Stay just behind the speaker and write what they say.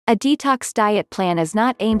A detox diet plan is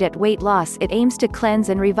not aimed at weight loss. It aims to cleanse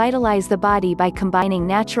and revitalize the body by combining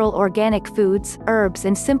natural organic foods, herbs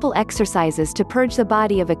and simple exercises to purge the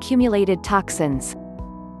body of accumulated toxins.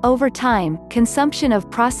 Over time, consumption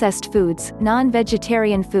of processed foods,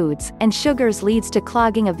 non-vegetarian foods, and sugars leads to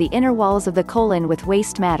clogging of the inner walls of the colon with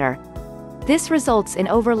waste matter. This results in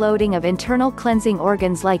overloading of internal cleansing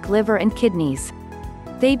organs like liver and kidneys.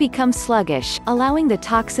 They become sluggish, allowing the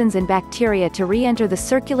toxins and bacteria to re-enter the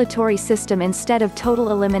circulatory system instead of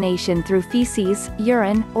total elimination through feces,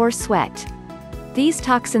 urine, or sweat. These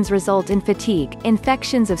toxins result in fatigue,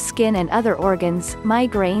 infections of skin and other organs,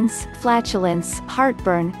 migraines, flatulence,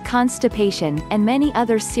 heartburn, constipation, and many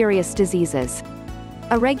other serious diseases.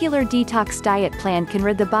 A regular detox diet plan can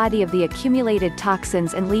rid the body of the accumulated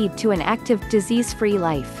toxins and lead to an active, disease-free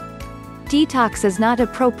life. Detox is not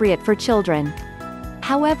appropriate for children.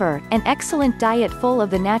 However, an excellent diet full of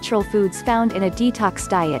the natural foods found in a detox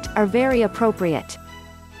diet are very appropriate.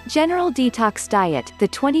 General detox diet, the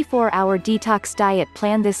 24-hour detox diet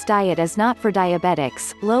plan. This diet is not for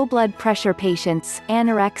diabetics, low blood pressure patients,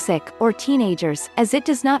 anorexic, or teenagers, as it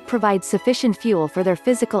does not provide sufficient fuel for their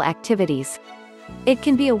physical activities. It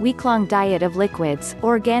can be a week-long diet of liquids,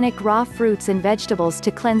 organic raw fruits and vegetables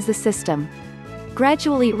to cleanse the system.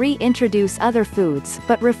 Gradually reintroduce other foods,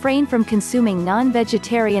 but refrain from consuming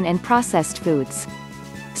non-vegetarian and processed foods.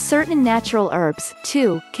 Certain natural herbs,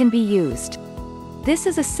 too, can be used. This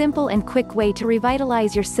is a simple and quick way to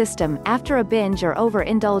revitalize your system after a binge or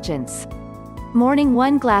overindulgence. Morning: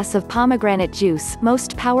 1 glass of pomegranate juice,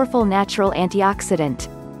 most powerful natural antioxidant.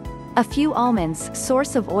 A few almonds,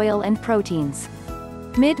 source of oil and proteins.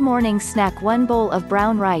 Mid-morning snack: 1 bowl of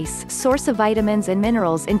brown rice, source of vitamins and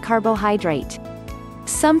minerals in carbohydrate.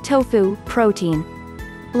 Some tofu, protein.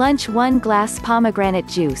 Lunch: 1 glass pomegranate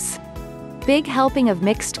juice. Big helping of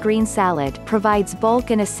mixed green salad, provides bulk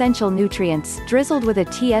and essential nutrients, drizzled with a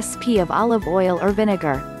tsp of olive oil or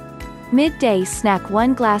vinegar. Midday snack: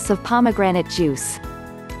 1 glass of pomegranate juice.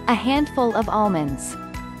 A handful of almonds.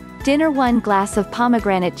 Dinner: 1 glass of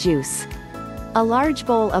pomegranate juice. A large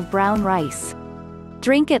bowl of brown rice.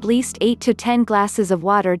 Drink at least 8 to 10 glasses of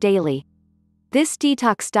water daily. This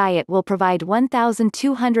detox diet will provide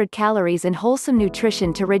 1,200 calories and wholesome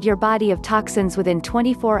nutrition to rid your body of toxins within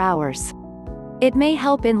 24 hours. It may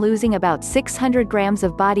help in losing about 600 grams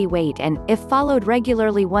of body weight and, if followed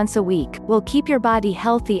regularly once a week, will keep your body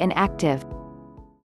healthy and active.